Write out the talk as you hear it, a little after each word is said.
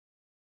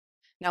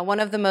Now,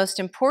 one of the most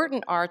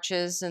important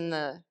arches in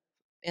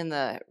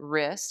the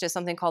wrist is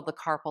something called the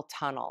carpal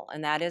tunnel,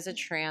 and that is a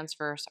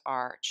transverse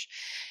arch.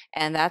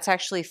 And that's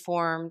actually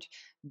formed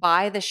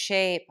by the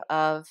shape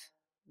of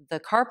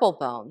the carpal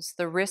bones,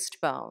 the wrist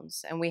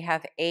bones, and we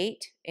have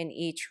 8 in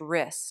each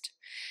wrist.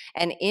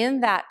 And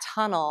in that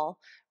tunnel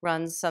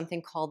runs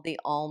something called the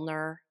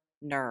ulnar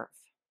nerve.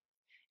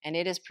 And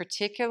it is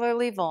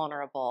particularly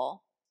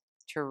vulnerable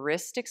to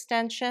wrist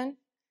extension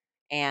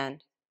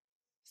and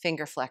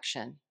finger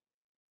flexion,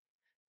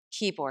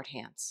 keyboard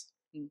hands.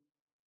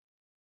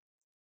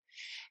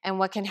 And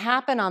what can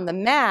happen on the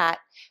mat,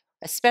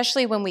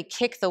 especially when we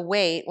kick the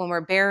weight, when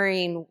we're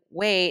bearing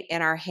weight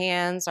in our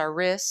hands, our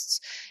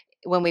wrists,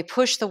 when we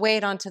push the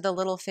weight onto the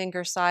little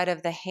finger side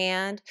of the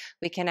hand,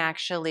 we can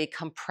actually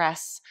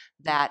compress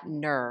that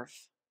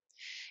nerve.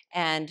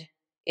 And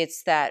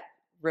it's that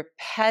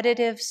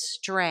repetitive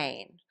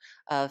strain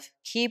of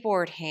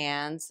keyboard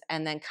hands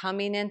and then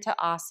coming into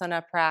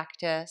asana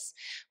practice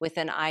with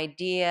an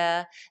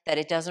idea that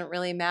it doesn't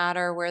really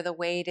matter where the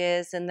weight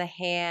is in the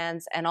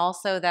hands, and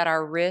also that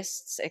our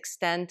wrists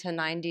extend to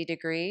 90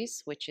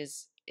 degrees, which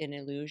is an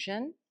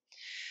illusion,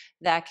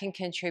 that can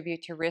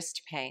contribute to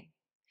wrist pain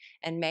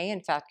and may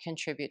in fact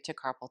contribute to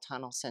carpal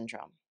tunnel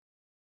syndrome.